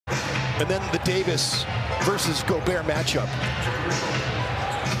And then the Davis versus Gobert matchup.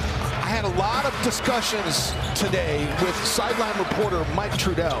 I had a lot of discussions today with sideline reporter Mike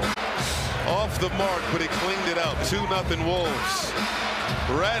Trudell. Off the mark, but he cleaned it up. 2-0 Wolves.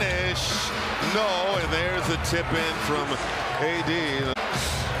 Reddish, no, and there's a tip in from AD.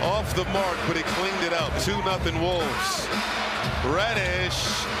 Off the mark, but he cleaned it up. 2-0 Wolves.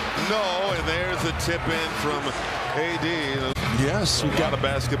 Reddish, no, and there's a tip in from AD. Yes, we've got a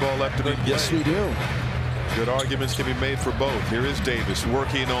basketball left to be played. Yes, we do. Good arguments can be made for both. Here is Davis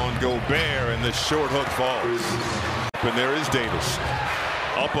working on Gobert, and the short hook falls. And there is Davis.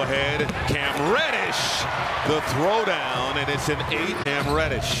 Up ahead, Cam Reddish. The throwdown, and it's an 8. Cam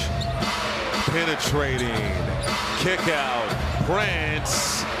Reddish. Penetrating. Kick out.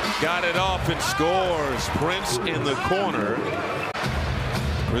 Prince got it off and scores. Prince in the corner.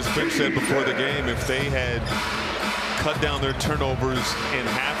 Chris Finch said before the game if they had cut down their turnovers in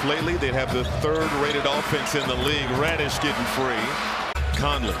half lately, they'd have the 3rd-rated offense in the league. Reddish getting free.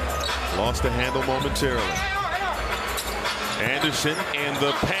 Conley lost the handle momentarily. Anderson in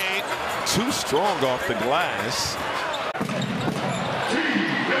the paint. Too strong off the glass.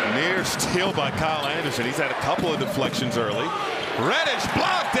 Near steal by Kyle Anderson. He's had a couple of deflections early. Reddish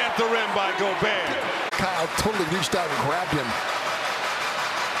blocked at the rim by Gobert. Kyle totally reached out and grabbed him.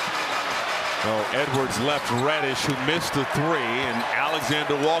 Oh, Edwards left Reddish, who missed the 3, and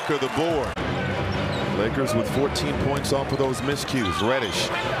Alexander Walker the board. Lakers with 14 points off of those miscues. Reddish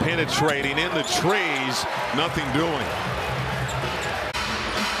penetrating in the trees. Nothing doing.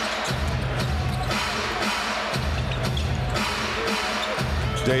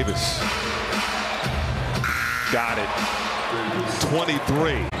 Davis. Got it.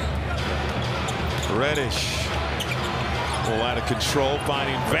 23. Reddish. Pull out of control,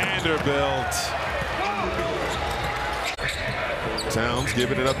 finding Vanderbilt. Towns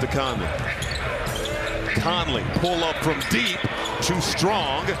giving it up to Conley. Conley, pull up from deep, too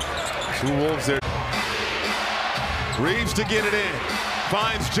strong. 2 Wolves there. Reeves to get it in.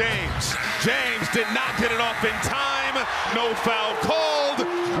 Finds James. James did not get it off in time. No foul called.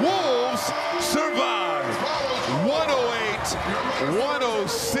 Wolves survive.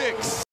 108-106.